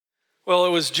Well,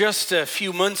 it was just a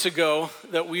few months ago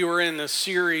that we were in a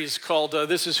series called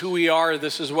This Is Who We Are,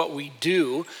 This Is What We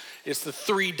Do. It's the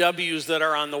 3 W's that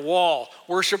are on the wall.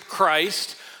 Worship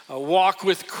Christ, walk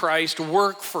with Christ,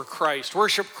 work for Christ.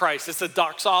 Worship Christ, it's a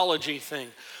doxology thing.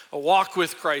 A walk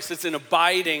with Christ, it's an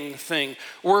abiding thing.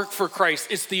 Work for Christ,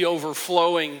 it's the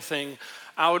overflowing thing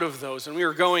out of those. And we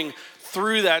were going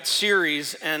through that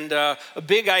series, and a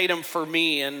big item for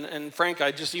me, and Frank,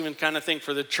 I just even kind of think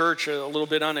for the church, a little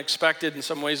bit unexpected in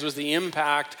some ways, was the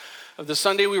impact of the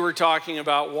Sunday we were talking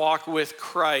about walk with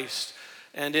Christ.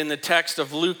 And in the text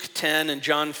of Luke 10 and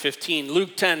John 15.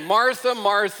 Luke 10, Martha,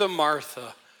 Martha,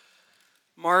 Martha.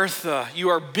 Martha, you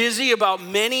are busy about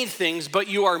many things, but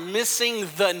you are missing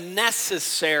the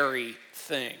necessary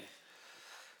thing.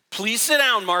 Please sit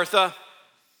down, Martha,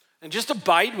 and just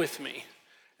abide with me.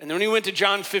 And then when we went to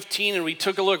John 15 and we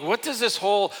took a look, what does this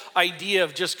whole idea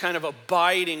of just kind of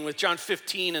abiding with John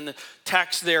 15 and the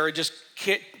text there, it just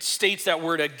states that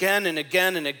word again and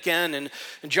again and again. And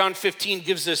John 15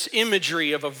 gives this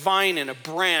imagery of a vine and a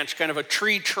branch, kind of a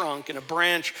tree trunk and a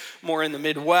branch more in the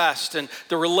Midwest, and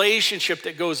the relationship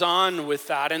that goes on with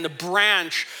that, and the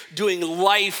branch doing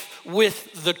life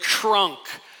with the trunk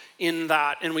in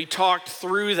that. And we talked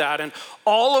through that, and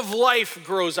all of life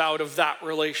grows out of that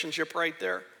relationship right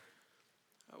there.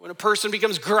 When a person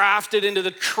becomes grafted into the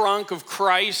trunk of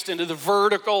Christ, into the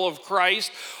vertical of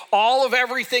Christ, all of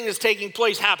everything that's taking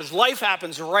place happens. Life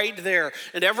happens right there.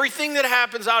 And everything that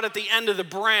happens out at the end of the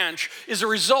branch is a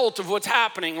result of what's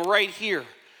happening right here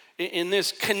in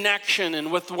this connection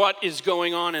and with what is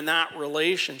going on in that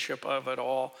relationship of it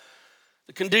all.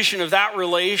 The condition of that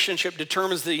relationship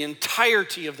determines the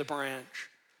entirety of the branch.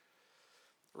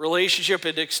 Relationship,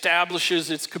 it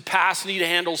establishes its capacity to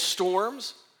handle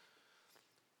storms.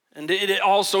 And it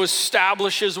also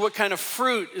establishes what kind of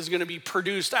fruit is going to be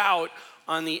produced out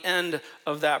on the end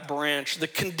of that branch. The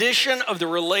condition of the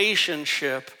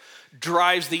relationship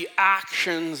drives the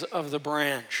actions of the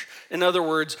branch. In other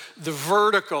words, the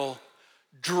vertical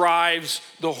drives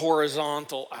the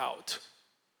horizontal out.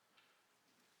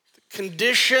 The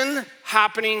condition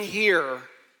happening here,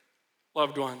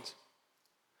 loved ones,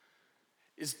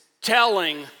 is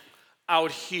telling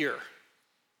out here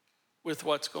with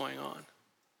what's going on.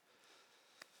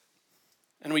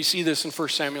 And we see this in 1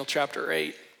 Samuel chapter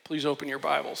 8. Please open your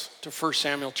Bibles to 1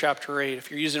 Samuel chapter 8. If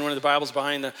you're using one of the Bibles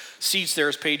behind the seats, there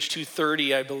is page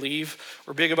 230, I believe.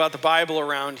 We're big about the Bible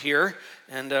around here,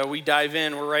 and we dive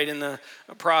in. We're right in the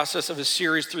process of a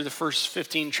series through the first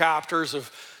 15 chapters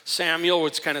of Samuel.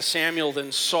 It's kind of Samuel,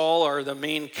 then Saul are the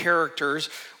main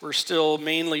characters. We're still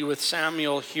mainly with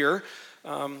Samuel here.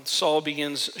 Saul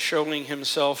begins showing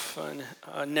himself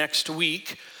next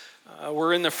week.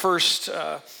 We're in the first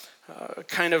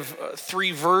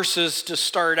 3 verses to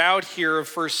start out here of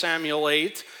 1 Samuel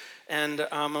 8. And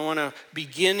I want to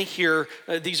begin here.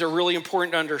 These are really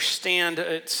important to understand.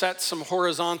 It sets some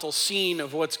horizontal scene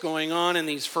of what's going on in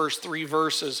these first 3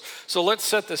 verses. So let's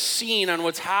set the scene on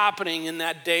what's happening in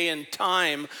that day and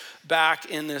time back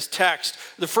in this text.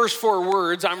 The first 4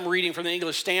 words, I'm reading from the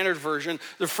English Standard Version.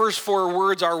 The first 4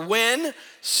 words are, when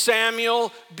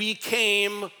Samuel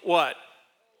became what?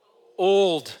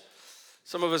 Old.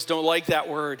 Some of us don't like that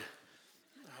word.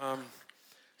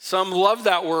 Some love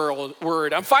that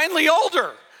word. I'm finally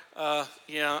older.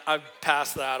 I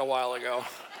passed that a while ago.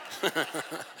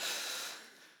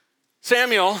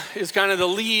 Samuel is kind of the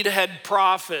lead head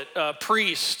prophet,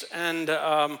 priest, and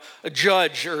a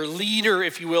judge or leader,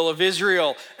 if you will, of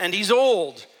Israel. And he's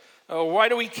old. Why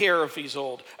do we care if he's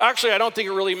old? Actually, I don't think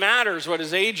it really matters what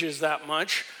his age is that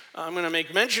much. I'm going to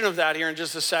make mention of that here in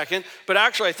just a second. But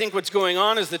actually, I think what's going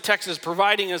on is the text is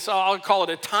providing us, I'll call it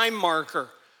a time marker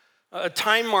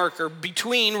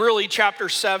between really chapter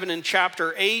 7 and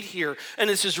chapter 8 here. And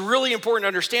this is really important to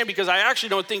understand because I actually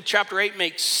don't think chapter 8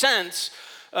 makes sense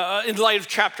in light of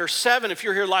chapter 7. If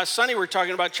you're here last Sunday, we were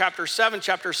talking about chapter 7.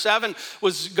 Chapter 7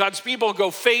 was God's people go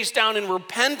face down in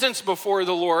repentance before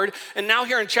the Lord. And now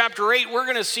here in chapter 8, we're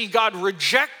going to see God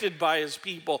rejected by his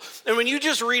people. And when you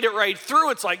just read it right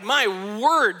through, it's like, my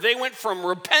word, they went from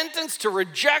repentance to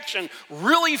rejection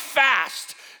really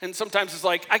fast. And sometimes it's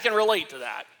like, I can relate to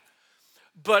that.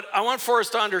 But I want for us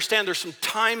to understand there's some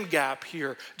time gap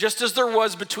here. Just as there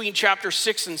was between chapter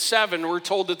 6 and 7, we're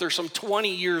told that there's some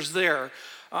 20 years there.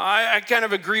 I kind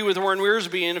of agree with Warren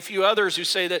Wiersbe and a few others who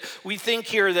say that we think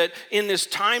here that in this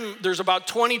time, there's about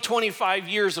 25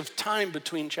 years of time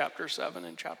between chapter 7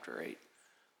 and chapter 8.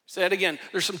 Say it again.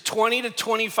 There's some 20 to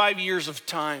 25 years of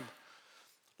time.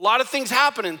 A lot of things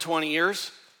happen in 20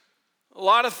 years. A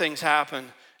lot of things happen.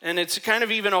 And it's kind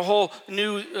of even a whole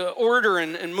new order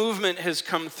and movement has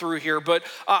come through here. But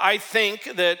I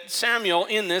think that Samuel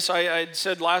in this, I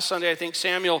said last Sunday, I think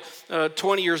Samuel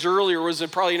 20 years earlier was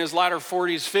probably in his latter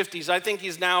 40s, 50s. I think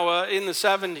he's now in the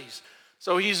 70s.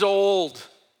 So he's old.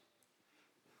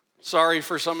 Sorry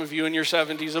for some of you in your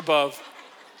 70s above.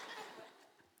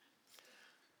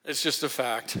 It's just a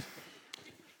fact.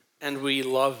 And we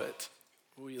love it.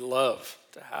 We love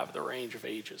to have the range of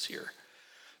ages here.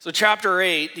 So chapter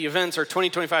 8, the events are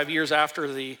 25 years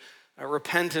after the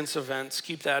repentance events.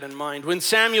 Keep that in mind. When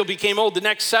Samuel became old, the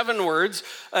next 7 words,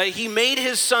 he made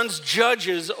his sons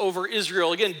judges over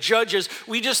Israel. Again, judges,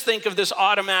 we just think of this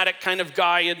automatic kind of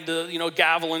guy in the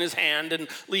gavel in his hand and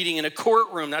leading in a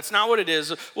courtroom. That's not what it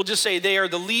is. We'll just say they are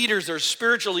the leaders, they're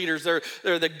spiritual leaders, they're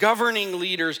the governing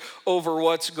leaders over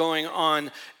what's going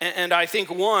on. And I think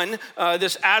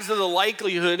this adds to the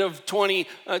likelihood of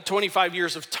 25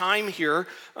 years of time here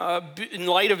in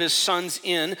light of his sons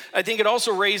in. I think it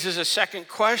also raises a second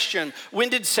question. When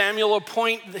did Samuel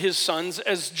appoint his sons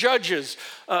as judges?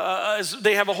 As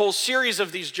they have a whole series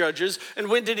of these judges. And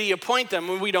when did he appoint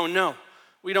them? We don't know.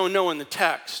 We don't know in the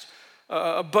text.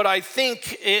 But I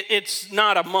think it's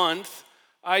not a month.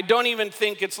 I don't even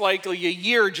think it's likely a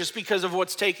year just because of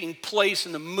what's taking place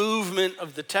in the movement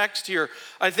of the text here.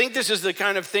 I think this is the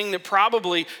kind of thing that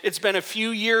probably it's been a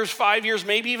few years, 5 years,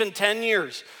 maybe even 10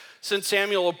 years since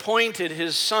Samuel appointed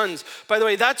his sons. By the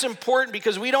way, that's important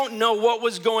because we don't know what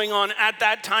was going on at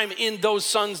that time in those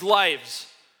sons' lives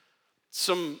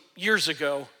some years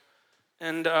ago.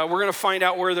 And we're going to find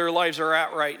out where their lives are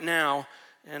at right now.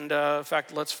 And in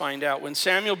fact, let's find out. When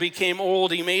Samuel became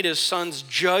old, he made his sons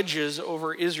judges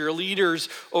over Israel, leaders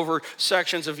over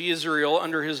sections of Israel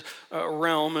under his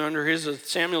realm, under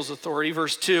Samuel's authority.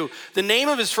 Verse 2, the name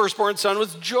of his firstborn son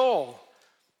was Joel.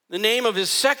 The name of his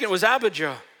second was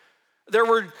Abijah.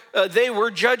 They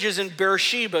were judges in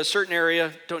Beersheba, a certain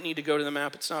area. Don't need to go to the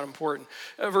map, it's not important.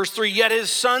 Verse 3, yet his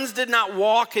sons did not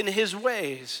walk in his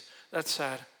ways. That's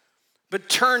sad. But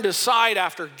turned aside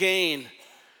after gain.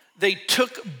 They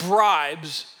took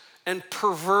bribes and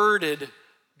perverted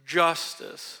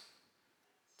justice.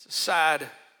 It's a sad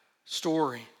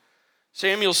story.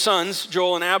 Samuel's sons,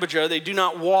 Joel and Abijah, they do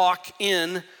not walk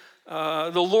in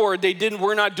the Lord.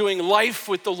 We're not doing life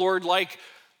with the Lord like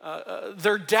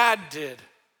their dad did.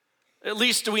 At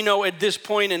least we know at this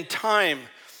point in time.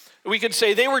 We could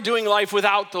say they were doing life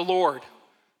without the Lord.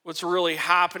 What's really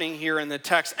happening here in the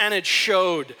text. And it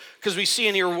showed, because we see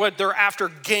in here what they're after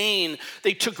gain.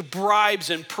 They took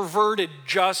bribes and perverted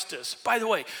justice. By the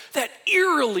way, that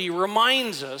eerily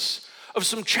reminds us of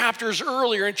some chapters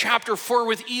earlier in chapter 4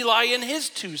 with Eli and his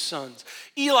 2 sons.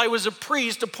 Eli was a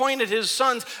priest, appointed his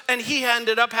sons, and he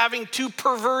ended up having 2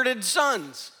 perverted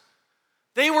sons.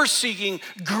 They were seeking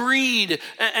greed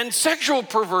and sexual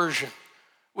perversion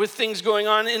with things going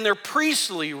on in their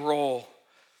priestly role.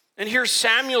 And here's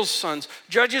Samuel's sons,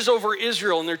 judges over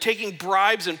Israel, and they're taking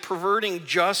bribes and perverting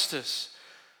justice.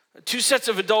 2 sets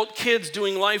of adult kids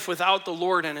doing life without the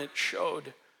Lord, and it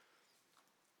showed.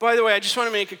 By the way, I just want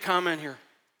to make a comment here.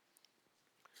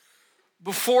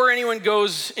 Before anyone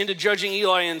goes into judging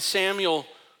Eli and Samuel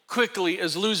quickly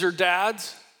as loser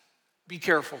dads, be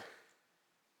careful.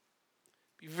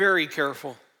 Be very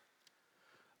careful.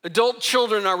 Adult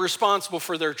children are responsible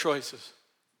for their choices.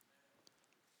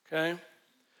 Okay?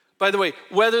 By the way,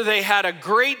 whether they had a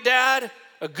great dad,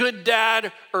 a good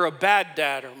dad, or a bad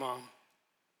dad or mom,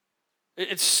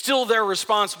 it's still their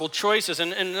responsible choices.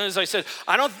 And as I said,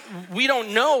 we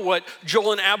don't know what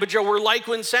Joel and Abijah were like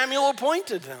when Samuel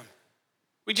appointed them.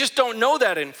 We just don't know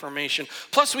that information.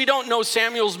 Plus, we don't know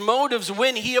Samuel's motives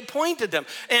when he appointed them.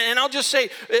 And I'll just say,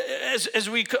 as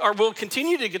we'll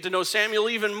continue to get to know Samuel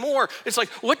even more, it's like,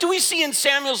 what do we see in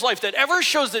Samuel's life that ever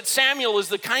shows that Samuel is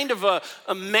the kind of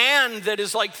a man that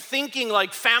is like thinking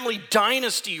like family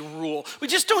dynasty rule? We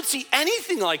just don't see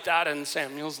anything like that in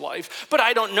Samuel's life. But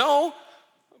I don't know.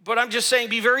 But I'm just saying,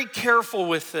 be very careful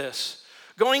with this.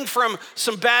 Going from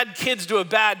some bad kids to a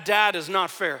bad dad is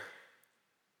not fair.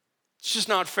 It's just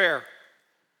not fair.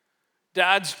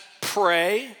 Dads,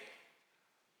 pray,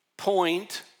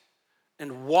 point,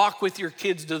 and walk with your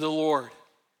kids to the Lord.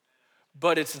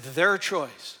 But it's their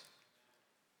choice.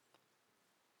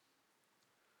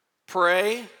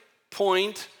 Pray,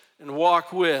 point, and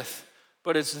walk with,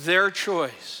 but it's their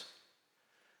choice.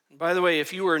 And by the way,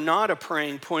 if you are not a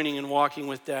praying, pointing, and walking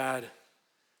with dad,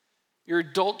 your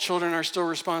adult children are still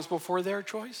responsible for their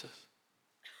choices,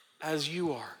 as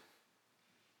you are.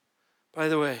 By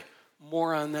the way,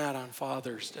 more on that on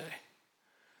Father's Day.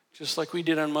 Just like we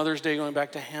did on Mother's Day, going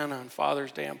back to Hannah, on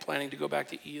Father's Day, I'm planning to go back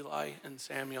to Eli and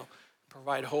Samuel and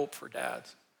provide hope for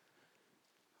dads.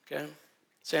 Okay?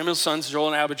 Samuel's sons,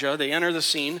 Joel and Abijah, they enter the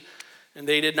scene, and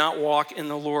they did not walk in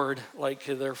the Lord like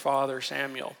their father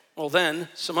Samuel. Well, then,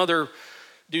 some other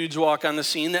dudes walk on the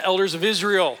scene, the elders of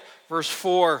Israel. Verse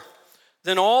 4,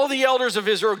 then all the elders of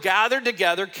Israel gathered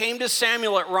together, came to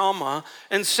Samuel at Ramah,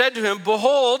 and said to him,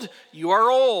 behold, you are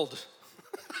old.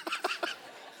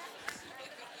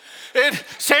 And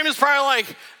Samuel's probably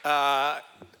like,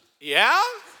 yeah?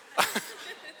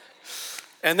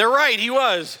 And they're right, he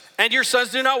was. And your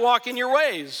sons do not walk in your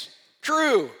ways.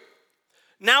 True.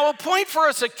 Now appoint for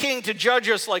us a king to judge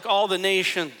us like all the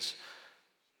nations.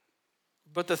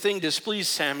 But the thing displeased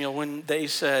Samuel when they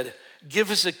said,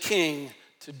 give us a king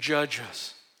to judge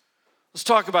us. Let's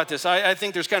talk about this. I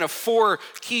think there's kind of 4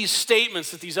 key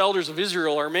statements that these elders of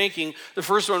Israel are making. The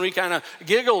first one we kind of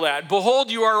giggled at.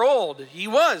 Behold, you are old. He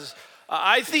was.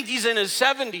 I think he's in his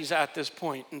 70s at this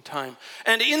point in time.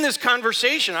 And in this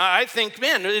conversation, I think,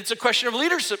 man, it's a question of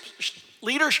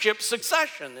leadership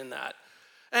succession in that.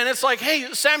 And it's like,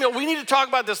 hey, Samuel, we need to talk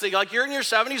about this thing. Like, you're in your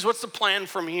 70s. What's the plan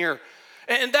from here?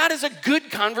 And that is a good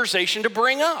conversation to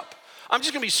bring up. I'm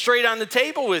just going to be straight on the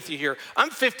table with you here. I'm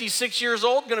 56 years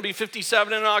old, going to be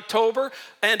 57 in October,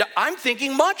 and I'm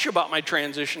thinking much about my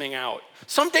transitioning out.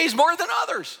 Some days more than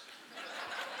others.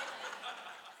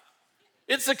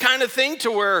 It's the kind of thing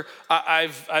to where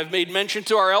I've made mention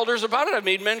to our elders about it. I've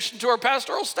made mention to our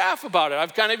pastoral staff about it.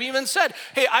 I've kind of even said,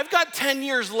 hey, I've got 10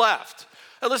 years left.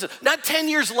 Now listen, not 10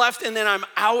 years left and then I'm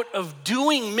out of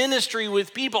doing ministry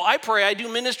with people. I pray I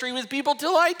do ministry with people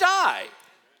till I die.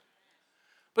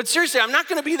 But seriously, I'm not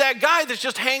going to be that guy that's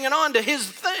just hanging on to his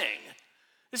thing.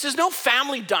 This is no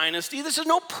family dynasty. This is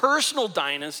no personal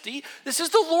dynasty. This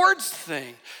is the Lord's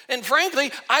thing. And frankly,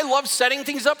 I love setting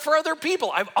things up for other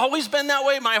people. I've always been that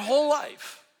way my whole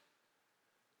life.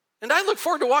 And I look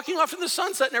forward to walking off in the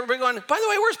sunset and everybody going, by the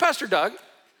way, where's Pastor Doug?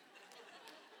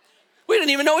 We didn't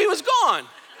even know he was gone.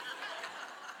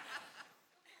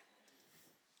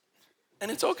 And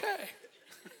it's okay.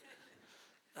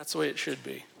 That's the way it should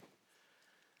be.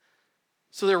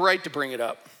 So they're right to bring it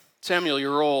up. Samuel,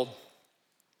 you're old.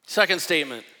 Second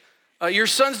statement, your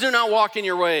sons do not walk in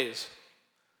your ways.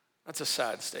 That's a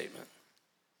sad statement.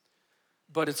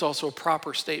 But it's also a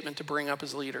proper statement to bring up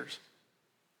as leaders.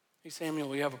 Hey, Samuel,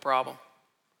 we have a problem.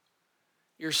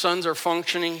 Your sons are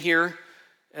functioning here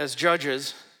as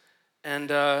judges, and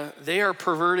they are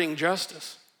perverting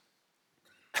justice.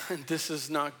 And this is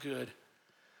not good.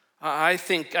 I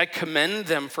think I commend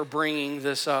them for bringing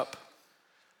this up.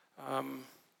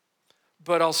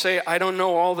 But I'll say I don't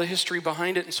know all the history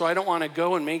behind it, and so I don't want to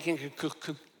go and making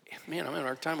man, I'm having a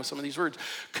hard time with some of these words,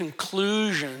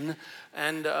 conclusion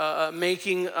and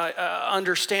making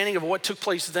understanding of what took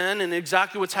place then and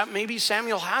exactly what's happened. Maybe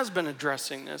Samuel has been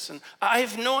addressing this, and I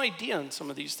have no idea on some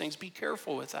of these things. Be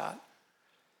careful with that.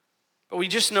 But we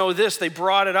just know this, they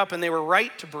brought it up and they were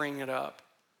right to bring it up.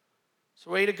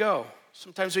 So way to go.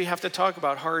 Sometimes we have to talk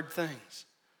about hard things.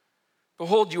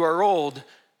 Behold, you are old,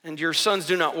 and your sons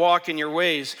do not walk in your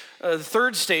ways. The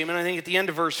third statement, I think at the end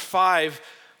of verse 5,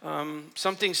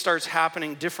 something starts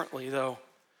happening differently, though.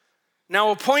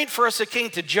 Now appoint for us a king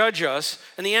to judge us.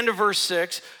 And the end of verse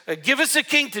 6, give us a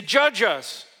king to judge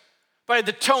us. By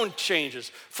the tone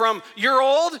changes from you're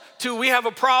old to we have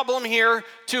a problem here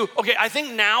to, okay, I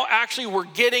think now actually we're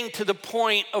getting to the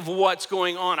point of what's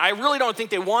going on. I really don't think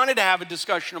they wanted to have a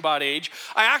discussion about age.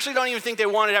 I actually don't even think they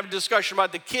wanted to have a discussion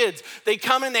about the kids. They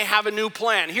come and they have a new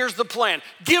plan. Here's the plan.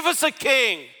 Give us a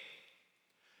king.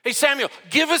 Hey, Samuel,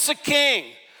 give us a king.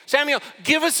 Samuel,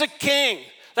 give us a king.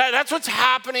 That's what's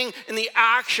happening in the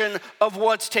action of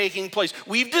what's taking place.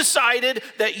 We've decided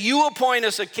that you appoint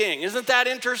us a king. Isn't that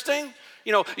interesting?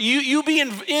 You know, you be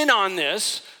in on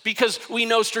this because we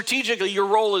know strategically your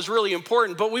role is really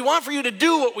important, but we want for you to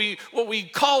do what we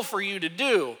call for you to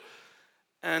do.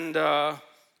 And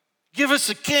give us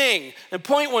a king and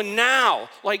point one now,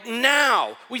 like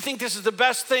now. We think this is the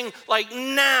best thing, like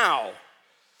now.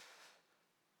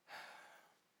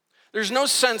 There's no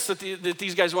sense that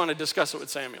these guys want to discuss it with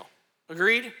Samuel.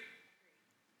 Agreed?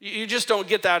 You just don't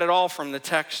get that at all from the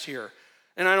text here.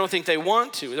 And I don't think they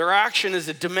want to. Their action is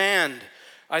a demand.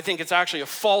 I think it's actually a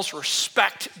false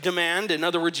respect demand. In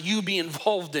other words, you be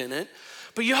involved in it.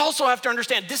 But you also have to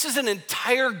understand, this is an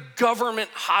entire government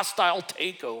hostile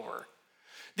takeover.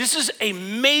 This is a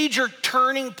major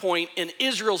turning point in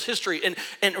Israel's history.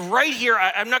 And right here,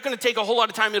 I'm not going to take a whole lot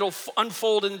of time. It'll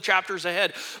unfold in the chapters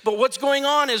ahead. But what's going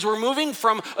on is we're moving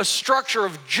from a structure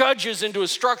of judges into a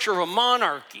structure of a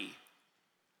monarchy.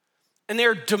 And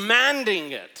they're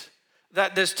demanding it,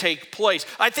 that this take place.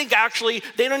 I think actually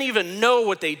they don't even know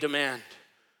what they demand.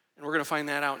 And we're going to find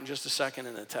that out in just a second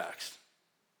in the text.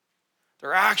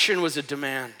 Their action was a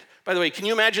demand. By the way, can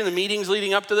you imagine the meetings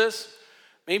leading up to this?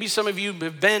 Maybe some of you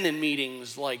have been in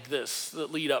meetings like this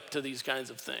that lead up to these kinds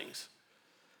of things.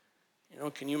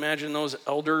 Can you imagine those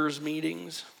elders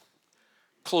meetings?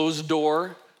 Closed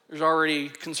door. There's already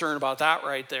concern about that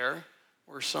right there,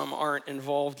 where some aren't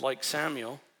involved like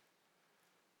Samuel.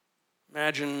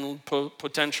 Imagine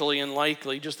potentially and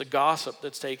likely just the gossip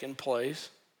that's taken place.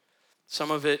 Some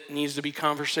of it needs to be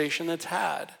conversation that's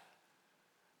had.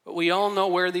 But we all know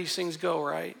where these things go,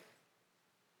 right?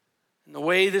 And the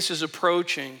way this is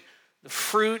approaching, the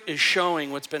fruit is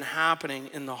showing what's been happening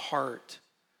in the heart.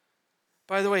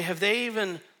 By the way, have they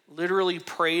even literally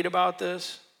prayed about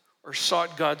this or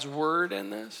sought God's word in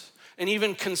this? And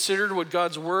even considered what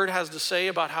God's word has to say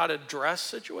about how to address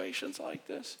situations like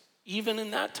this? Even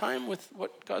in that time with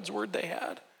what God's word they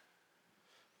had?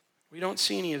 We don't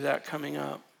see any of that coming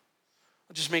up.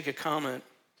 I'll just make a comment.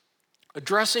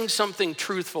 Addressing something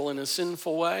truthful in a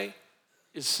sinful way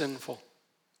is sinful.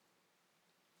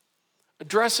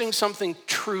 Addressing something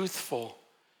truthful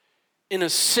in a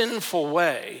sinful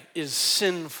way is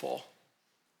sinful.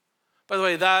 By the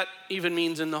way, that even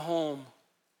means in the home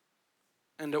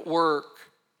and at work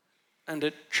and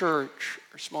at church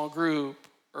or small group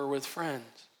or with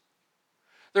friends.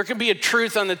 There can be a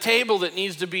truth on the table that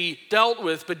needs to be dealt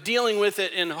with, but dealing with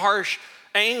it in harsh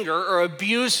anger or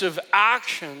abusive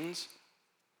actions,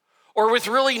 or with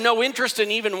really no interest in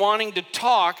even wanting to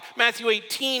talk. Matthew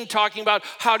 18 talking about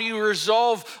how do you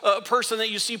resolve a person that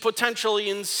you see potentially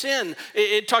in sin.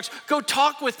 It talks, go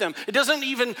talk with them. It doesn't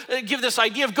even give this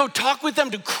idea of go talk with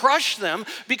them to crush them,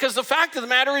 because the fact of the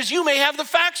matter is you may have the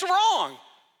facts wrong.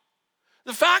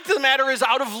 The fact of the matter is,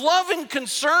 out of love and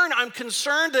concern, I'm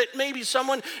concerned that maybe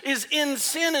someone is in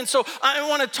sin. And so I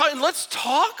want to talk, let's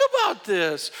talk about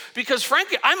this, because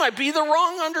frankly, I might be the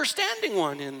wrong understanding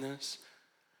one in this.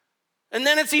 And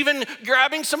then it's even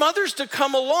grabbing some others to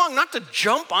come along, not to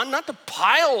jump on, not to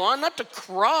pile on, not to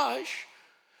crush,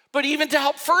 but even to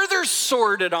help further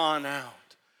sort it on out.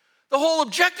 The whole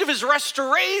objective is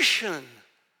restoration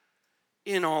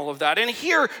in all of that. And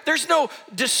here, there's no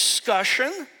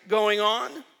discussion going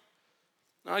on.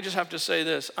 Now, I just have to say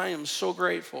this. I am so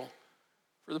grateful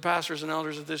for the pastors and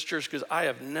elders of this church, because I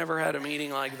have never had a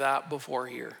meeting like that before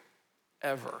here,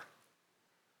 ever.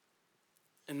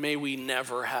 And may we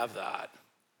never have that.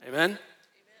 Amen?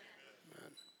 Amen.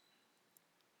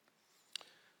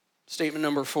 Statement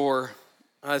number 4,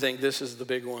 I think this is the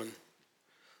big one.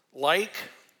 Like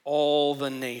all the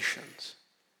nations.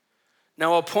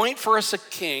 Now appoint for us a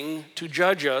king to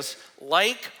judge us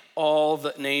like all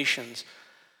the nations.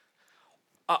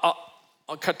 I'll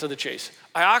cut to the chase.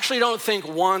 I actually don't think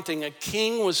wanting a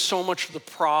king was so much the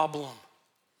problem.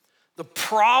 The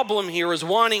problem here is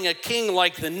wanting a king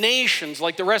like the nations,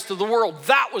 like the rest of the world.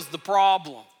 That was the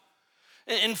problem.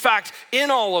 In fact, in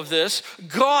all of this,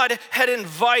 God had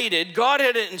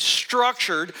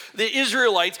structured the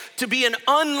Israelites to be an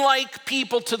unlike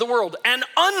people to the world. An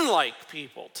unlike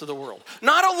people to the world.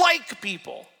 Not a like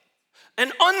people.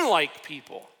 An unlike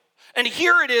people. And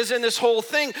here it is in this whole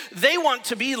thing. They want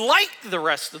to be like the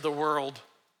rest of the world.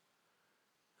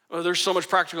 Well, there's so much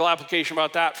practical application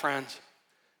about that, friends.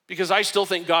 Because I still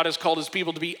think God has called his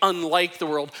people to be unlike the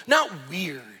world. Not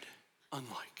weird,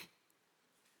 unlike.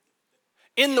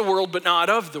 In the world, but not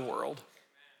of the world.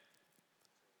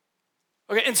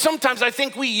 Okay, and sometimes I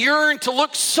think we yearn to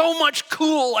look so much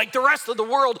cool like the rest of the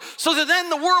world, so that then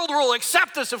the world will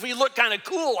accept us if we look kind of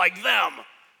cool like them.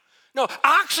 No,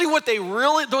 actually what the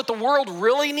world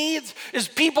really needs is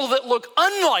people that look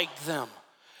unlike them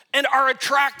and are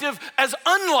attractive as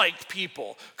unlike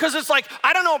people. Because it's like,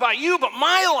 I don't know about you, but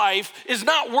my life is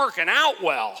not working out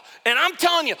well. And I'm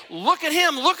telling you, look at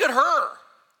him, look at her.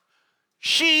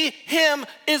 She, him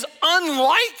is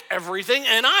unlike everything,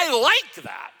 and I like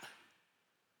that.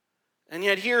 And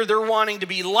yet here they're wanting to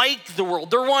be like the world.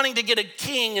 They're wanting to get a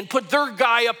king and put their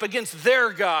guy up against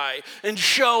their guy and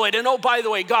show it. And oh, by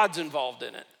the way, God's involved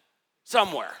in it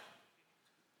somewhere.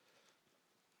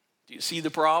 Do you see the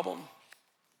problem?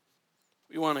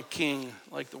 We want a king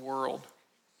like the world.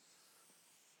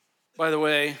 By the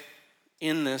way,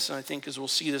 in this, I think as we'll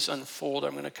see this unfold,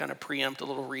 I'm going to kind of preempt a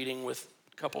little reading with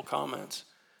a couple comments.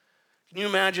 Can you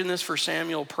imagine this for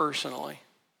Samuel personally?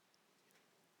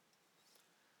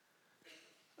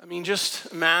 I mean,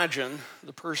 just imagine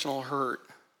the personal hurt.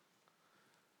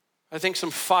 I think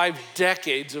some 5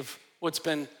 decades of what's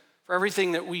been, for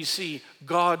everything that we see,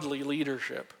 godly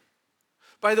leadership.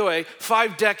 By the way,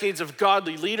 5 decades of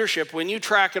godly leadership, when you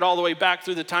track it all the way back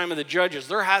through the time of the judges,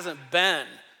 there hasn't been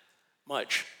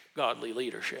much godly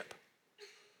leadership.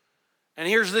 And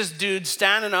here's this dude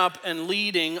standing up and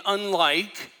leading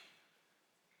unlike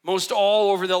most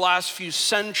all over the last few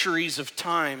centuries of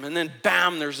time. And then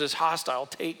bam, there's this hostile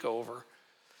takeover.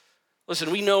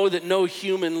 Listen, we know that no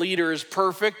human leader is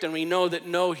perfect, and we know that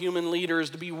no human leader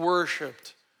is to be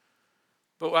worshiped.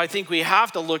 But I think we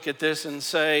have to look at this and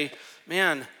say,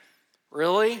 man,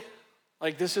 really?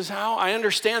 Like, this is how? I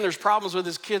understand there's problems with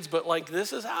his kids, but like,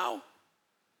 this is how?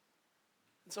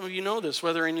 And some of you know this,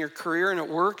 whether in your career and at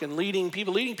work and leading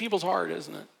people. Leading people's hard,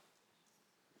 isn't it? Can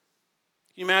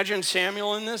you imagine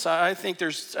Samuel in this? I think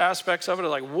there's aspects of it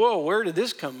like, whoa, where did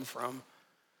this come from?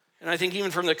 And I think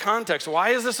even from the context, why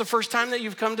is this the first time that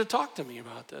you've come to talk to me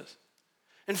about this?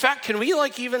 In fact, can we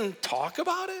like even talk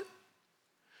about it?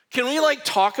 Can we like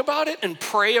talk about it and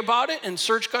pray about it and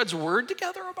search God's word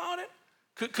together about it?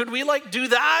 Could we like do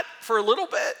that for a little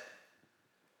bit?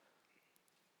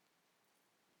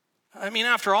 I mean,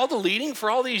 after all the leading for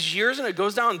all these years and it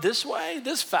goes down this way,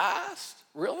 this fast,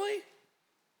 really?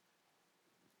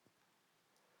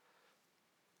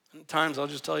 And at times I'll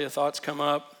just tell you thoughts come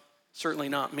up, certainly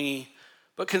not me,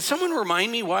 but can someone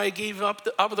remind me why I gave up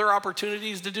other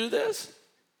opportunities to do this?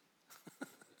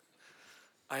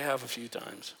 I have a few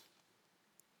times.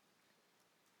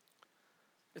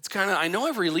 It's kind of, I know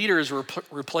every leader is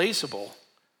replaceable,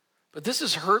 but this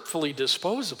is hurtfully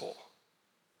disposable.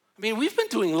 I mean, we've been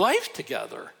doing life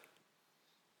together.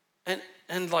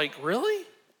 And like, really?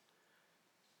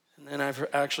 And then I've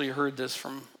actually heard this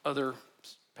from other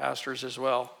pastors as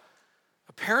well.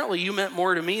 Apparently you meant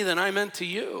more to me than I meant to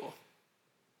you.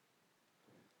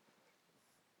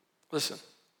 Listen,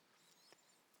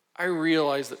 I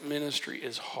realize that ministry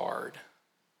is hard.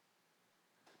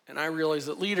 And I realize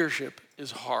that leadership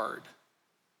is hard.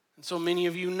 And so many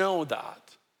of you know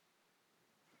that.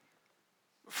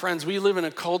 Friends, we live in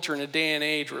a culture in a day and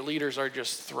age where leaders are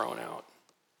just thrown out.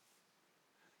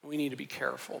 We need to be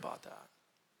careful about that.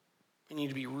 We need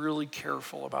to be really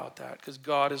careful about that because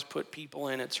God has put people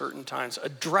in at certain times.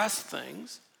 Address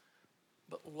things,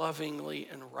 but lovingly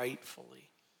and rightfully.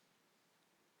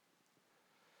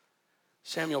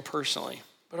 Samuel personally,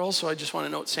 but also I just want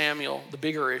to note Samuel, the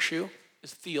bigger issue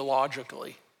is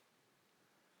theologically.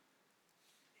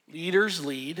 Leaders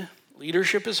lead,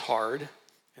 leadership is hard,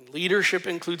 and leadership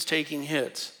includes taking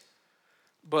hits.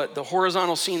 But the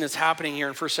horizontal scene that's happening here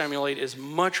in 1 Samuel 8 is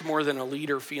much more than a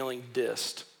leader feeling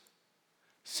dissed.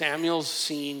 Samuel's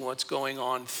seeing what's going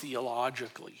on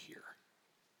theologically here.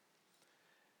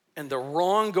 And the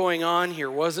wrong going on here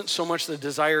wasn't so much the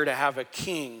desire to have a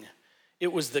king.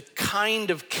 It was the kind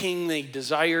of king they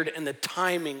desired and the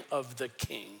timing of the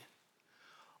king.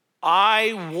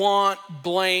 I want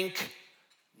blank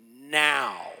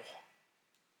now.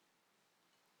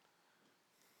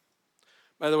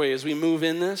 By the way, as we move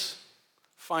in this,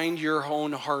 find your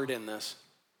own heart in this.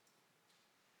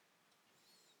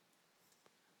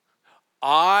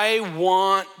 I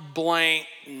want blank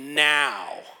now.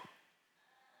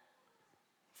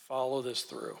 Follow this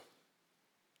through.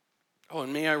 Oh,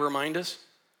 and may I remind us,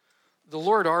 the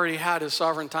Lord already had his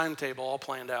sovereign timetable all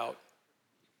planned out,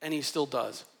 and he still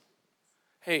does.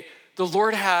 Hey, the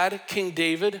Lord had King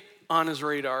David on his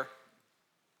radar.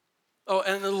 Oh,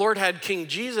 and the Lord had King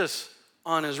Jesus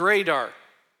on his radar,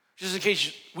 just in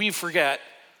case we forget,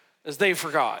 as they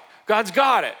forgot. God's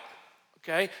got it,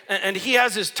 okay? And he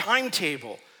has his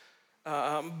timetable.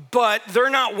 But they're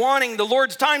not wanting the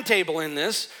Lord's timetable in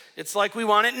this. It's like we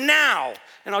want it now.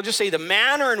 And I'll just say the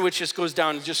manner in which this goes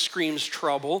down just screams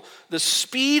trouble. The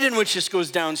speed in which this goes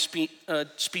down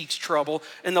speaks trouble.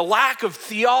 And the lack of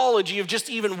theology of just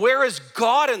even where is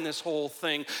God in this whole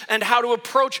thing and how to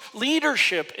approach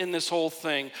leadership in this whole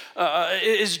thing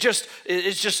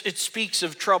it speaks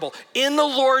of trouble. In the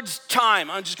Lord's time,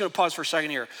 I'm just going to pause for a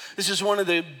second here. This is one of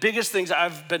the biggest things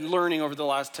I've been learning over the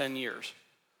last 10 years.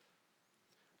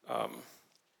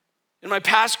 In my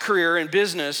past career in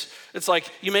business, it's like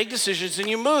you make decisions and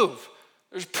you move.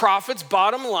 There's profits,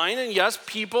 bottom line, and yes,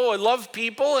 people, I love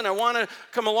people and I want to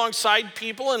come alongside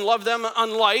people and love them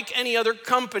unlike any other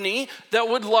company that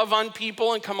would love on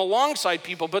people and come alongside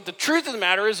people. But the truth of the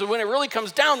matter is that when it really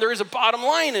comes down, there is a bottom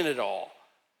line in it all.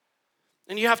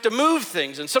 And you have to move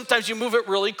things, and sometimes you move it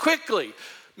really quickly.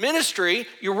 Ministry,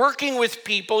 you're working with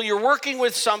people, you're working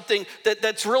with something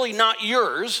that's really not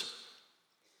yours,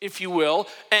 if you will.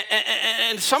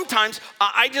 And sometimes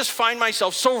I just find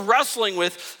myself so wrestling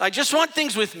with, I just want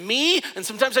things with me, and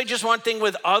sometimes I just want things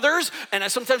with others, and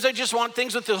sometimes I just want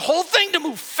things with the whole thing to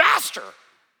move faster.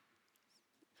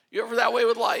 You ever that way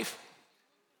with life?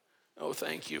 Oh,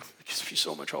 thank you. It gives me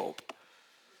so much hope.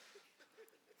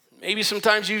 Maybe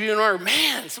sometimes you even are,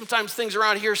 man, sometimes things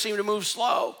around here seem to move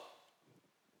slow.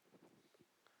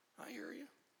 I hear you.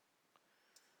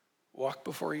 Walk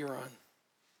before you run.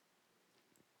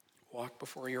 Walk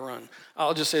before you run.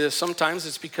 I'll just say this. Sometimes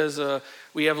it's because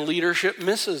we have leadership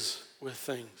misses with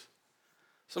things.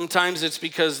 Sometimes it's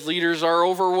because leaders are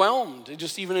overwhelmed,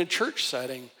 just even in a church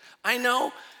setting. I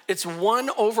know it's one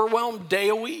overwhelmed day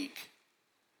a week.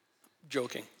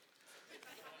 Joking.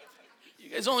 You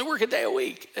guys only work a day a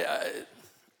week.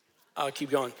 I'll keep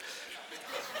going.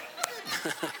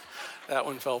 That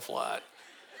one fell flat.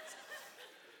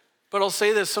 But I'll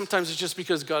say this, sometimes it's just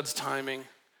because God's timing.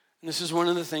 And this is one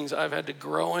of the things I've had to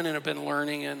grow in and have been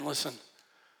learning in. Listen,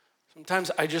 sometimes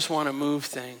I just want to move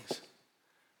things.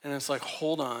 And it's like,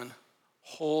 hold on.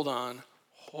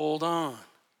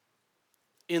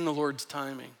 In the Lord's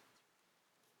timing.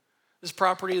 This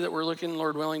property that we're looking,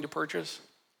 Lord willing, to purchase,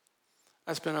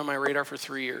 that's been on my radar for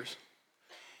 3 years.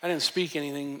 I didn't speak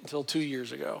anything until 2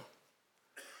 years ago.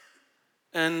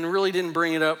 And really didn't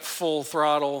bring it up full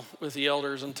throttle with the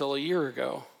elders until a year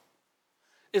ago.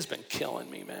 It's been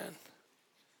killing me, man.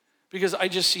 Because I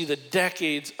just see the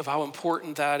decades of how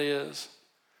important that is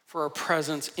for our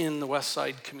presence in the West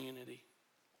Side community.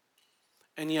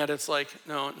 And yet it's like,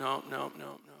 no.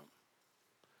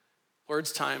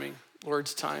 Lord's timing,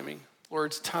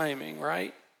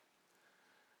 right?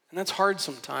 And that's hard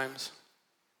sometimes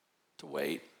to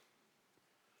wait.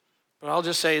 But I'll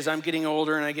just say, as I'm getting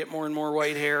older and I get more and more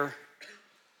white hair,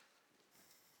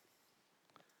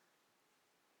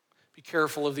 be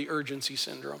careful of the urgency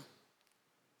syndrome.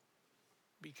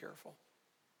 Be careful.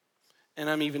 And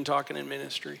I'm even talking in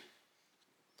ministry.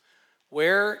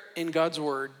 Where in God's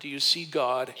word do you see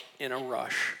God in a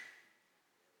rush?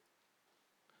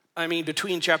 I mean,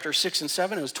 between chapter 6 and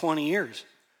 7, it was 20 years.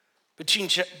 Between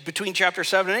chapter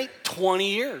 7 and 8,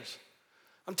 20 years.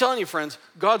 I'm telling you, friends,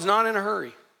 God's not in a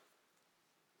hurry.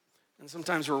 And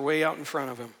sometimes we're way out in front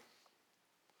of him.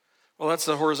 Well, that's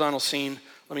the horizontal scene.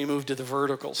 Let me move to the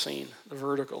vertical scene. The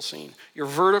vertical scene. Your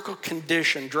vertical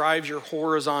condition drives your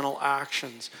horizontal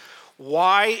actions.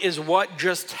 Why is what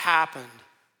just happened?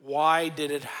 Why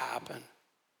did it happen?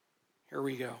 Here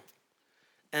we go.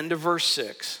 End of verse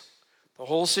 6. The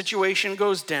whole situation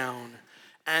goes down,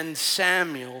 and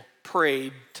Samuel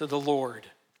prayed to the Lord.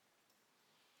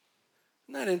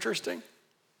 Isn't that interesting?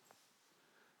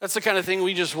 That's the kind of thing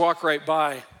we just walk right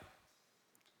by.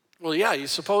 Well, yeah, you're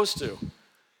supposed to.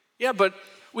 Yeah, but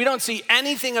we don't see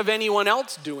anything of anyone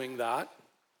else doing that.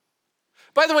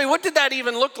 By the way, what did that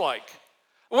even look like?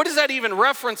 What is that even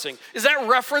referencing? Is that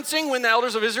referencing when the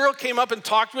elders of Israel came up and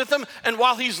talked with him, and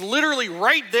while he's literally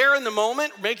right there in the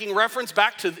moment, making reference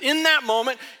back to in that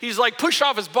moment, he's like pushed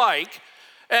off his bike,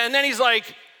 and then he's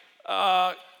like,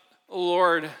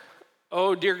 Lord,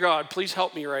 oh dear God, please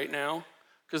help me right now,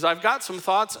 because I've got some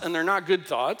thoughts and they're not good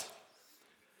thoughts.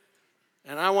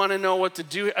 And I want to know what to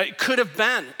do. It could have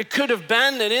been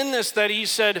that in this that he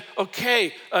said,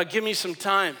 okay, give me some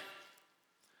time.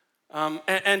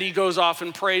 And he goes off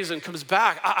and prays and comes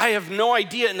back. I have no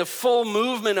idea in the full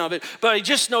movement of it, but I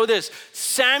just know this.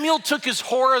 Samuel took his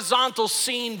horizontal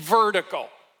scene vertical.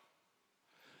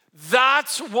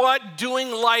 That's what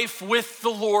doing life with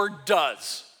the Lord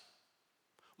does.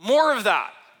 More of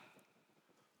that.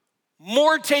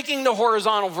 More taking the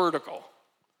horizontal vertical.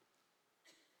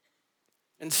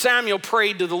 And Samuel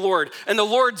prayed to the Lord. And the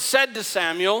Lord said to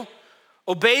Samuel,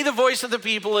 obey the voice of the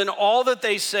people in all that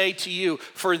they say to you,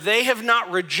 for they have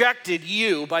not rejected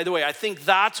you. By the way, I think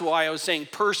that's why I was saying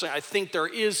personally, I think there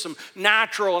is some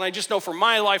natural, and I just know from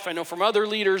my life, I know from other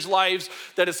leaders' lives,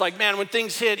 that it's like, man, when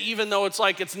things hit, even though it's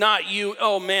like it's not you,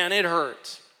 oh man, it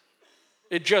hurts.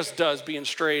 It just does, being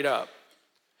straight up.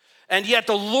 And yet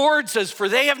the Lord says, for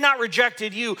they have not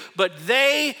rejected you, but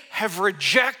they have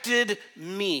rejected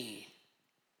me.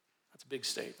 That's a big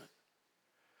statement.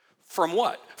 From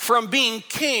what? From being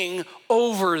king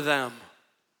over them.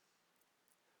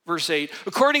 Verse 8,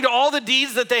 according to all the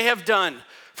deeds that they have done,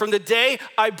 from the day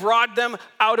I brought them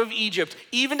out of Egypt,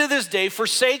 even to this day,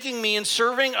 forsaking me and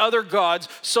serving other gods,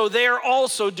 so they are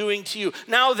also doing to you.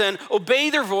 Now then, obey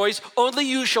their voice, only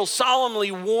you shall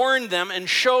solemnly warn them and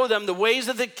show them the ways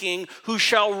of the king who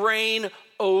shall reign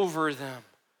over them.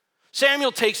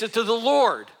 Samuel takes it to the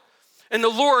Lord. And the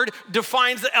Lord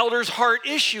defines the elders' heart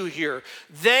issue here.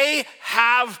 They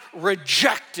have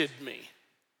rejected me.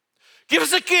 Give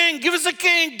us a king, give us a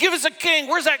king, give us a king.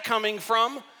 Where's that coming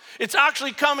from? It's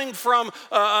actually coming from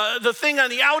the thing on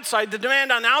the outside. The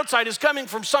demand on the outside is coming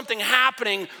from something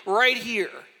happening right here.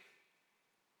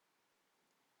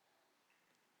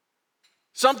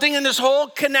 Something in this whole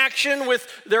connection with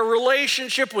their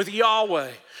relationship with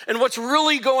Yahweh. And what's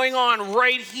really going on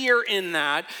right here in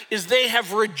that is they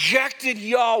have rejected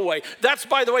Yahweh. That's,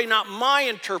 by the way, not my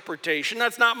interpretation.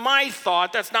 That's not my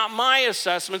thought. That's not my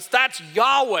assessments. That's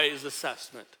Yahweh's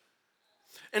assessment.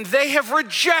 And they have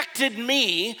rejected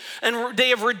me, and they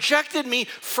have rejected me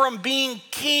from being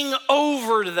king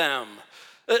over them.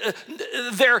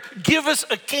 Their give us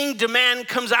a king demand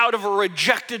comes out of a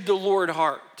rejected the Lord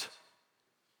heart.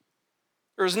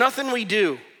 There's nothing we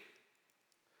do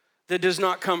that does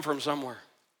not come from somewhere.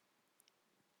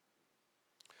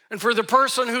 And for the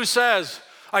person who says,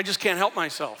 I just can't help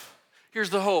myself, here's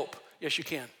the hope. Yes, you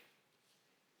can.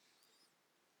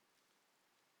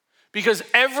 Because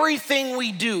everything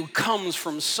we do comes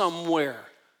from somewhere.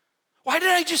 Why did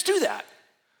I just do that?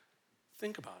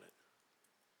 Think about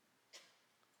it.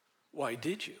 Why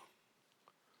did you?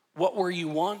 What were you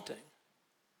wanting?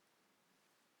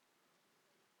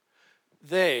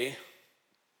 They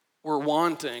were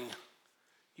wanting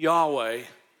Yahweh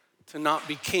to not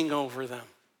be king over them.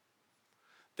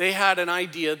 They had an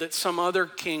idea that some other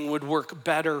king would work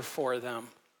better for them.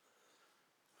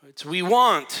 We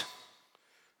want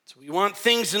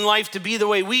things in life to be the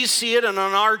way we see it and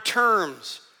on our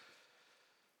terms.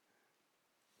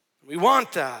 We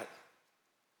want that.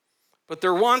 But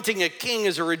they're wanting a king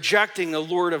is a rejecting the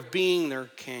Lord of being their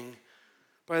king.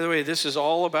 By the way, this is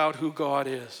all about who God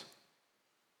is.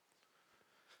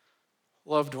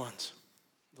 Loved ones,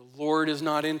 the Lord is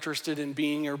not interested in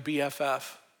being your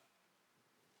BFF.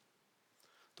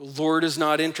 The Lord is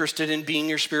not interested in being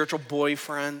your spiritual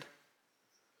boyfriend.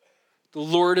 The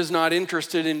Lord is not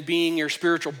interested in being your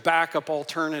spiritual backup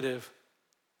alternative.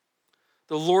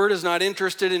 The Lord is not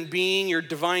interested in being your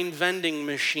divine vending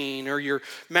machine or your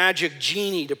magic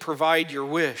genie to provide your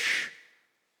wish.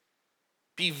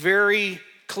 Be very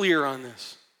clear on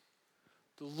this.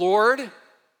 The Lord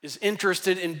is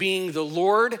interested in being the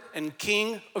Lord and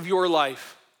King of your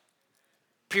life.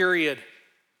 Period.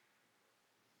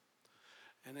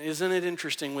 And isn't it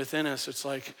interesting within us? It's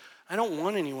like, I don't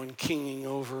want anyone kinging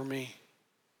over me.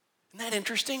 Isn't that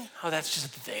interesting? How that's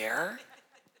just there?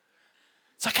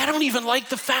 It's like, I don't even like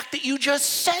the fact that you just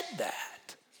said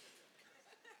that.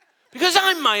 Because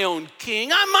I'm my own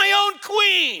king. I'm my own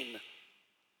queen.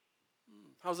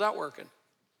 How's that working?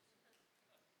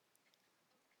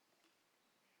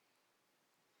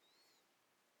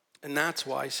 And that's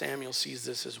why Samuel sees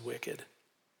this as wicked.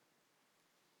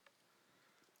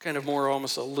 Kind of more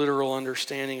almost a literal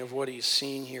understanding of what he's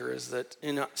seeing here is that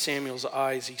in Samuel's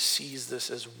eyes, he sees this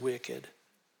as wicked.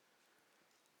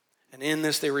 And in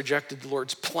this, they rejected the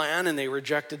Lord's plan and they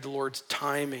rejected the Lord's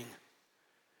timing.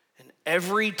 And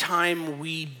every time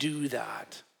we do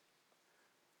that,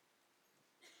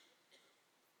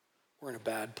 we're in a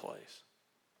bad place.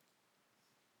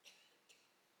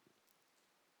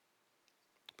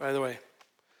 By the way,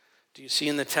 do you see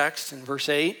in the text in verse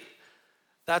 8?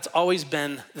 That's always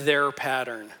been their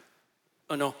pattern.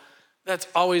 Oh no, that's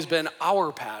always been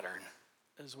our pattern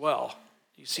as well.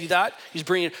 You see that? He's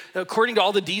bringing, according to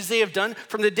all the deeds they have done,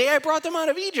 from the day I brought them out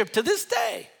of Egypt to this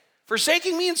day,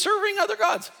 forsaking me and serving other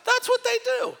gods. That's what they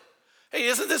do. Hey,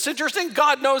 isn't this interesting?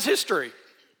 God knows history.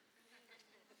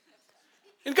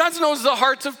 And God knows the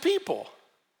hearts of people.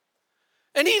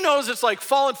 And he knows it's like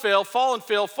fall and fail, fall and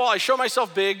fail, fall. I show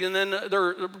myself big, and then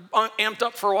they're amped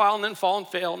up for a while, and then fall and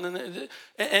fail.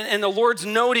 And the Lord's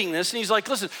noting this, and he's like,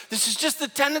 listen, this is just the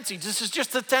tendency. This is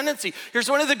just the tendency. Here's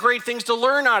one of the great things to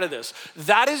learn out of this.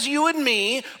 That is you and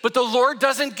me, but the Lord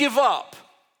doesn't give up.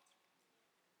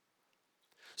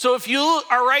 So if you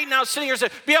are right now sitting here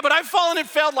saying, yeah, but I've fallen and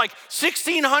failed like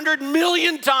 1,600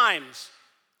 million times.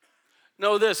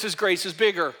 Know this, his grace is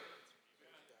bigger.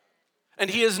 And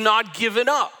he has not given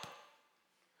up.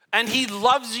 And he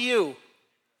loves you.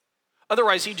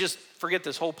 Otherwise, he'd just forget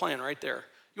this whole plan right there.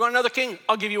 You want another king?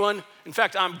 I'll give you one. In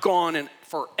fact, I'm gone and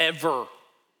forever.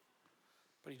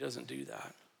 But he doesn't do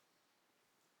that.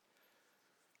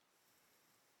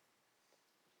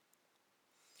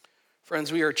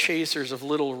 Friends, we are chasers of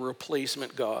little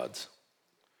replacement gods,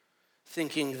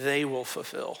 thinking they will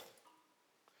fulfill.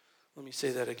 Let me say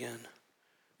that again.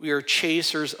 We are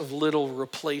chasers of little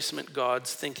replacement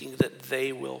gods, thinking that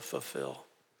they will fulfill.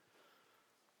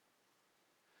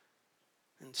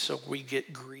 And so we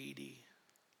get greedy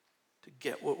to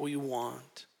get what we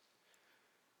want.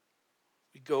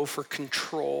 We go for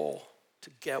control to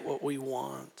get what we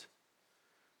want.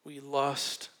 We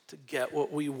lust to get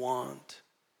what we want.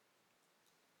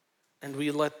 And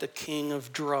we let the king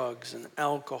of drugs and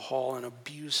alcohol and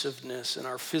abusiveness and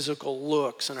our physical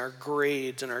looks and our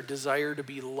grades and our desire to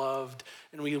be loved,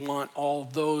 and we want all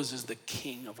those as the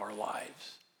king of our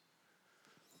lives.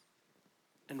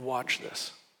 And watch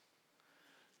this.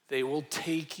 They will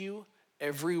take you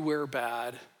everywhere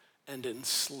bad and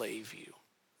enslave you.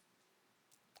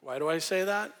 Why do I say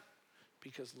that?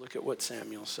 Because look at what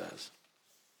Samuel says.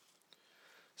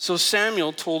 So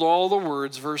Samuel told all the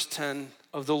words, verse 10,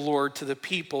 of the Lord to the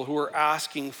people who were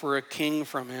asking for a king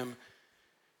from him.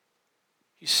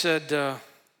 He said,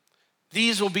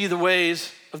 these will be the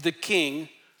ways of the king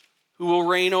who will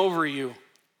reign over you.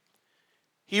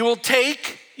 He will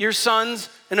take your sons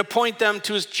and appoint them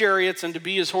to his chariots and to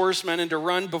be his horsemen and to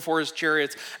run before his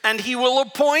chariots. And he will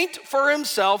appoint for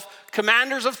himself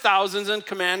commanders of thousands and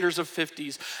commanders of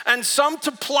 50s, and some to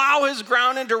plow his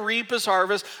ground and to reap his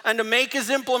harvest and to make his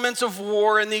implements of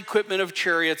war and the equipment of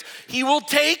chariots. He will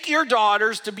take your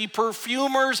daughters to be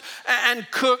perfumers and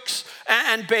cooks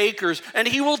and bakers, and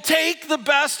he will take the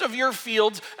best of your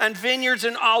fields and vineyards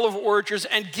and olive orchards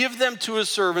and give them to his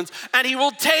servants. And he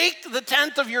will take the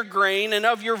tenth of your grain and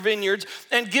of your vineyards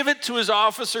and give it to his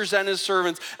officers and his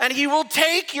servants. And he will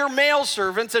take your male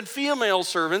servants and female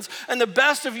servants and the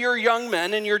best of your young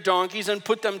men and your donkeys and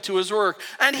put them to his work.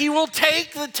 And he will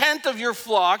take the tenth of your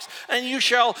flocks, and you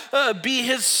shall be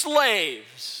his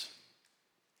slaves.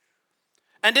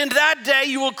 And in that day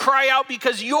you will cry out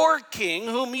because your king,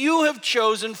 whom you have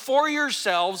chosen for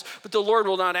yourselves, but the Lord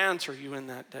will not answer you in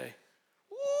that day.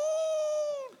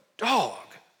 Ooh, dog.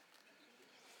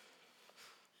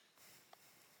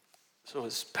 So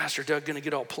is Pastor Doug going to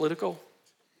get all political?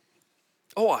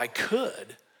 Oh, I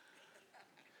could.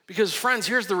 Because friends,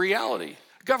 here's the reality.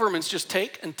 Governments just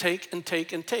take and take and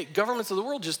take and take. Governments of the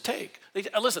world just take.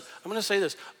 Listen, I'm going to say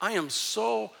this. I am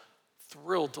so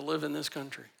thrilled to live in this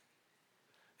country.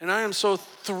 And I am so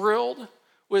thrilled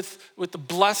with the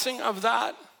blessing of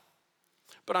that.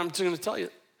 But I'm just going to tell you,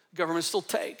 governments still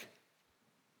take.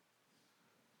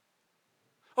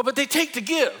 Oh, but they take to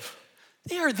give.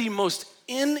 They are the most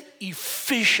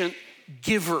inefficient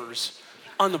givers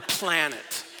on the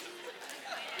planet.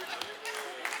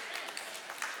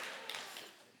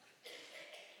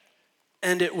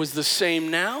 And it was the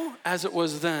same now as it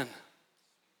was then.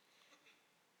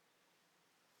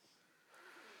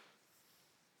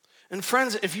 And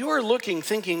friends, if you are looking,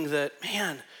 thinking that,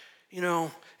 man,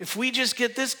 if we just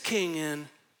get this king in,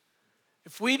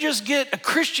 if we just get a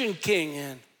Christian king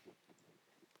in,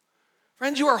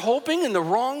 friends, you are hoping in the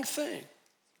wrong thing.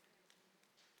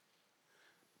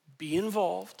 Be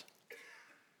involved,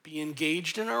 be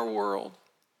engaged in our world,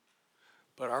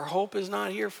 but our hope is not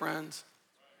here, friends.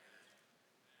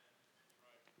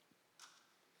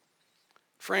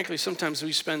 Frankly, sometimes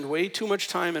we spend way too much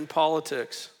time in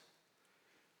politics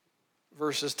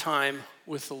versus time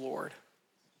with the Lord.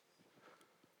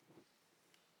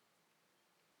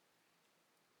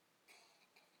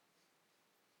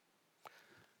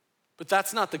 But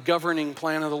that's not the governing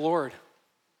plan of the Lord.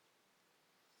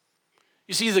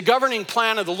 You see, the governing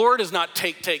plan of the Lord is not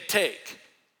take, take, take.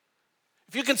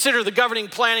 If you consider the governing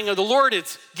planning of the Lord,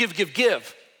 it's give, give,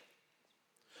 give.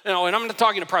 And I'm not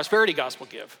talking a prosperity gospel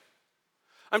give.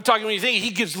 I'm talking when you think he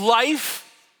gives life,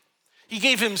 he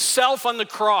gave himself on the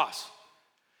cross.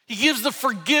 He gives the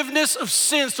forgiveness of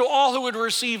sins to all who would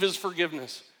receive his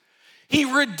forgiveness. He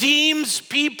redeems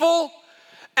people,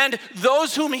 and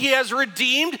those whom he has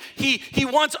redeemed, he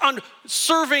wants on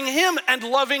serving him and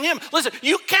loving him. Listen,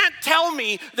 you can't tell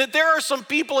me that there are some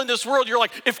people in this world, you're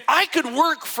like, if I could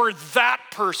work for that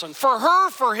person, for her,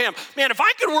 for him, man, if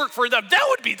I could work for them, that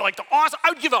would be like the awesome. I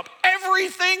would give up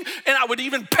everything, and I would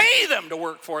even pay them to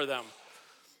work for them.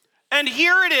 And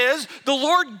here it is, the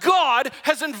Lord God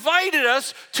has invited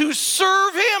us to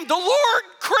serve him, the Lord,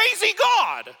 crazy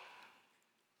God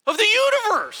of the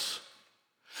universe.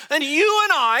 And you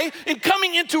and I, in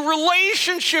coming into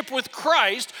relationship with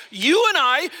Christ, you and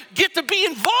I get to be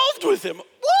involved with him.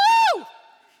 Woo!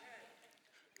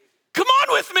 Come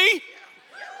on with me.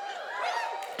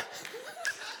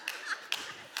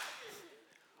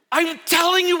 I'm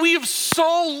telling you, we have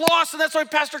so lost, and that's why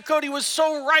Pastor Cody was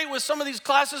so right with some of these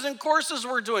classes and courses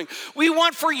we're doing. We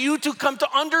want for you to come to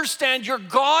understand your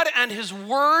God and his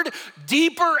word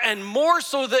deeper and more,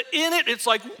 so that in it, it's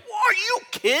like, are you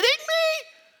kidding me?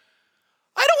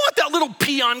 I don't want that little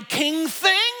peon king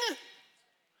thing.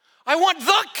 I want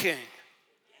the king.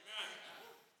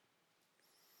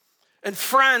 And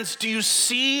friends, do you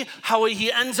see how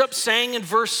he ends up saying in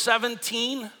verse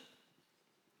 17?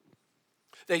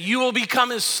 That you will become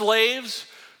his slaves?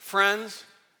 Friends,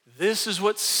 this is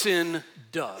what sin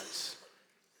does.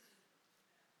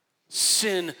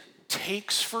 Sin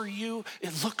takes for you.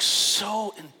 It looks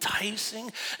so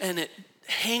enticing, and it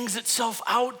hangs itself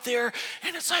out there,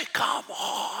 and it's like, come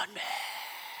on,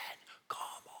 man, come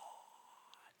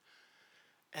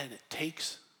on. And it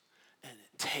takes, and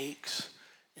it takes,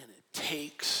 and it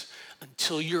takes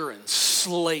until you're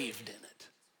enslaved in it.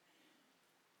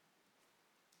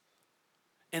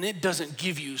 And it doesn't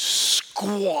give you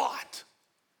squat.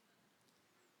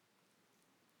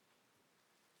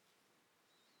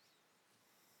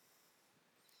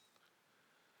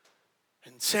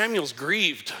 Samuel's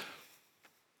grieved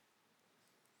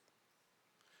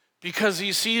because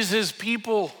he sees his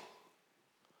people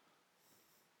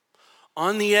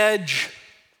on the edge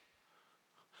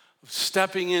of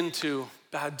stepping into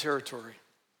bad territory.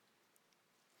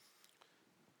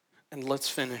 And let's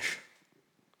finish.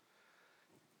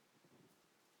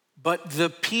 But the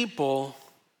people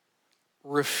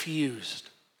refused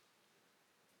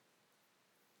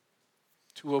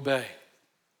to obey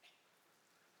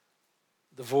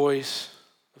the voice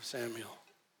of Samuel.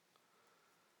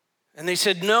 And they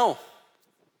said, no.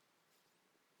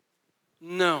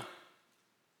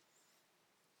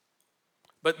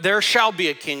 But there shall be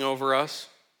a king over us,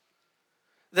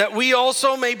 that we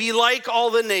also may be like all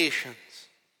the nations,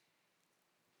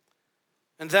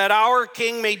 and that our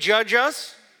king may judge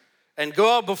us and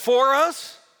go out before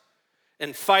us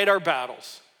and fight our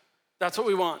battles. That's what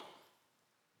we want.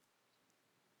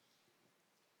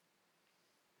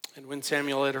 And when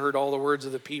Samuel had heard all the words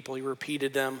of the people, he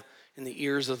repeated them in the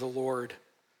ears of the Lord.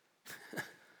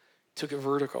 Took it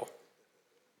vertical.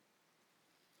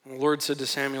 And the Lord said to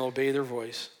Samuel, obey their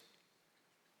voice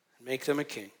and make them a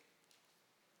king.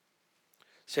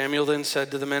 Samuel then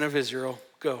said to the men of Israel,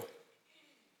 go,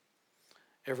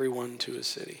 everyone to his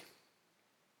city.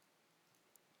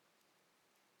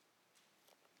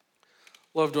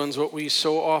 Loved ones, what we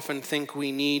so often think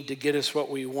we need to get us what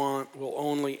we want will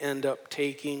only end up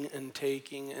taking and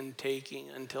taking and taking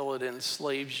until it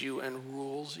enslaves you and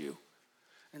rules you.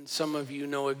 And some of you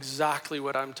know exactly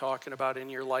what I'm talking about in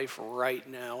your life right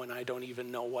now, and I don't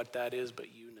even know what that is,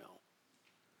 but you know.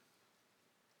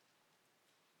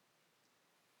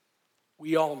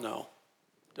 We all know,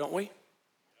 don't we?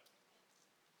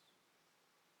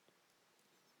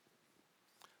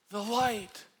 The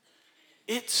light.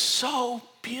 It's so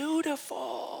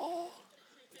beautiful.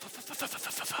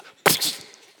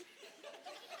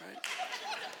 Right?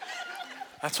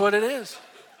 That's what it is.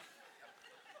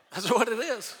 That's what it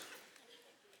is.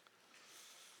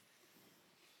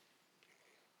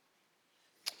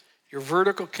 Your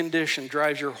vertical condition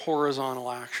drives your horizontal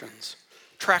actions.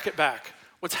 Track it back.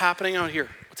 What's happening out here?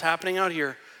 What's happening out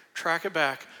here? Track it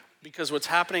back, because what's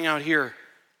happening out here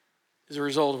is a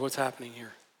result of what's happening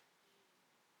here.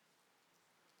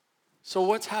 So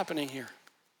what's happening here?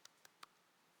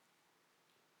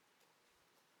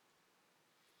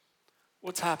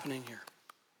 What's happening here?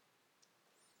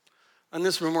 On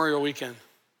this Memorial Weekend,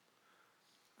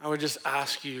 I would just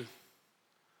ask you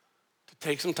to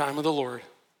take some time with the Lord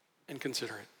and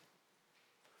consider it.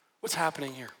 What's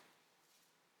happening here?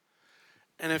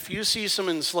 And if you see some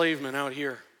enslavement out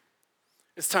here,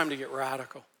 it's time to get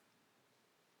radical.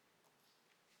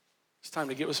 It's time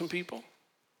to get with some people,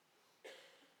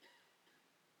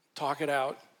 talk it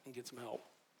out, and get some help.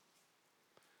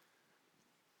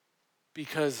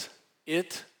 Because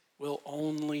it will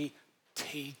only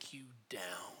take you down.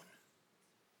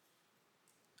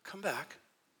 Come back,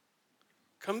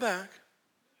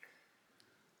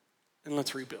 and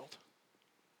let's rebuild.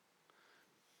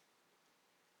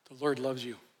 The Lord loves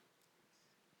you.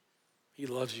 He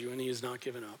loves you, and he has not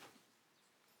given up.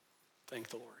 Thank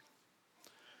the Lord.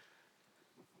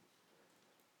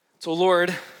 So,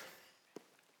 Lord,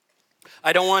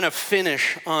 I don't want to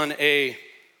finish on a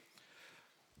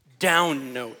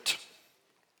down note.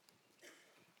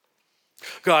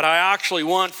 God, I actually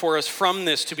want for us from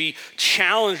this to be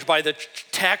challenged by the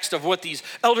text of what these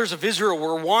elders of Israel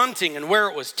were wanting and where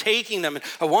it was taking them. And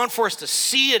I want for us to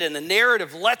see it, and the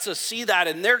narrative lets us see that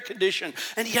in their condition.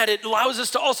 And yet it allows us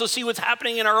to also see what's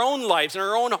happening in our own lives, in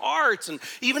our own hearts, and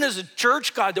even as a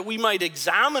church, God, that we might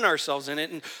examine ourselves in it.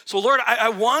 And so, Lord, I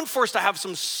want for us to have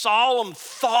some solemn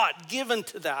thought given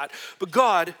to that. But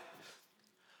God,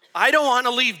 I don't want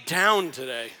to leave down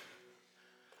today.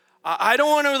 I don't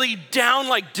want to leave down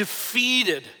like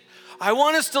defeated. I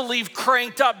want us to leave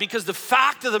cranked up, because the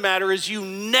fact of the matter is you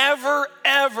never,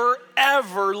 ever,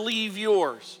 ever leave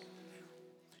yours.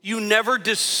 You never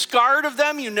discard of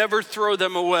them. You never throw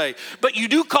them away. But you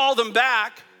do call them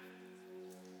back.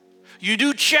 You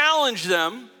do challenge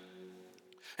them.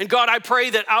 And God, I pray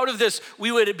that out of this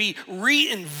we would be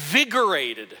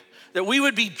reinvigorated, that we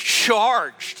would be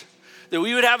charged, that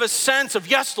we would have a sense of,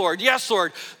 yes, Lord,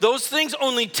 those things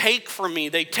only take from me.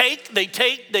 They take.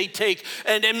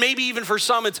 And maybe even for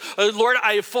some, it's, Lord,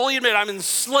 I fully admit I'm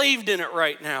enslaved in it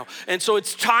right now. And so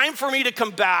it's time for me to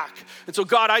come back. And so,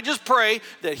 God, I just pray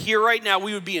that here right now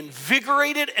we would be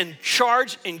invigorated and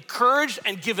charged, encouraged,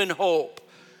 and given hope.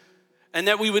 And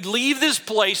that we would leave this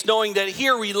place knowing that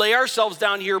here we lay ourselves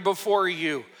down here before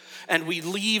you, and we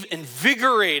leave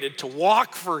invigorated to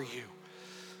walk for you.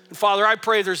 And Father, I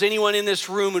pray if there's anyone in this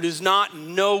room who does not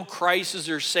know Christ as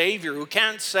their Savior, who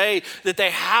can't say that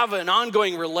they have an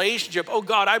ongoing relationship, oh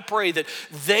God, I pray that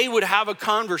they would have a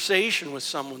conversation with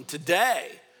someone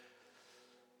today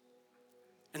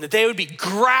and that they would be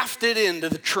grafted into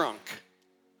the trunk,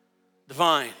 the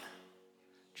vine,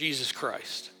 Jesus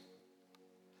Christ.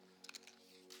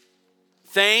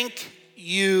 Thank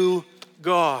you,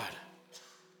 God,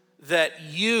 that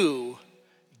you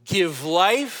give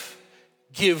life,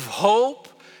 give hope,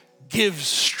 give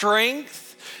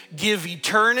strength, give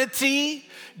eternity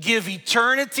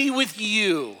with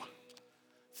you.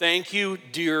 Thank you,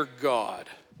 dear God.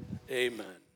 Amen.